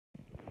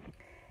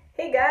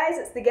Hey guys,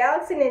 it's the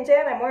GalaxyNinja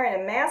and I'm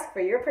wearing a mask for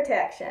your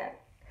protection.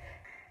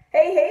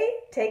 Hey,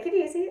 take it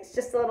easy. It's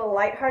just a little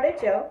lighthearted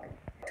joke.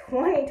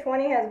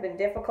 2020 has been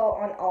difficult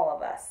on all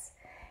of us.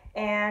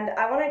 And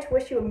I wanted to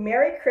wish you a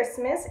Merry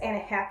Christmas and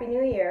a Happy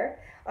New Year.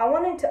 I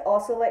wanted to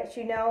also let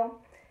you know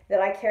that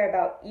I care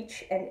about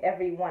each and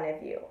every one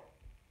of you.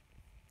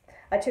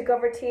 I took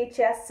over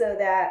THS so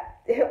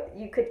that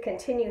you could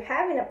continue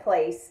having a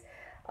place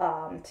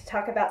to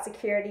talk about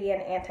security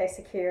and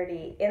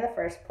anti-security in the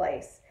first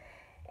place.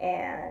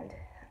 And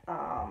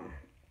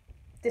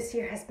this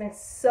year has been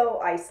so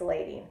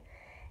isolating.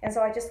 And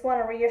so I just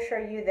want to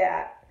reassure you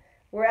that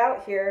we're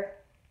out here,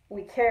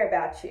 we care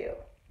about you.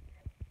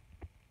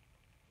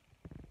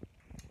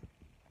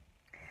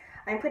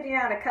 I'm putting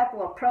out a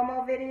couple of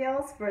promo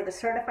videos for the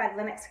Certified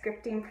Linux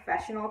Scripting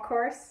Professional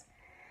course.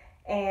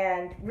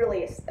 And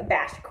really it's a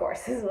bash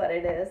course is what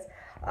it is.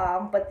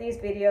 But these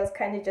videos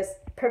kind of just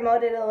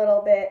promote it a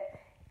little bit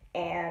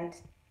and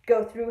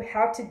go through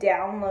how to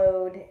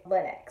download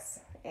Linux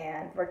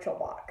and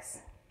VirtualBox.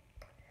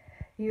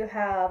 You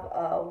have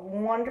a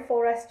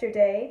wonderful rest of your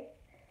day,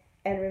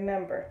 and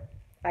remember,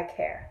 I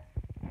care.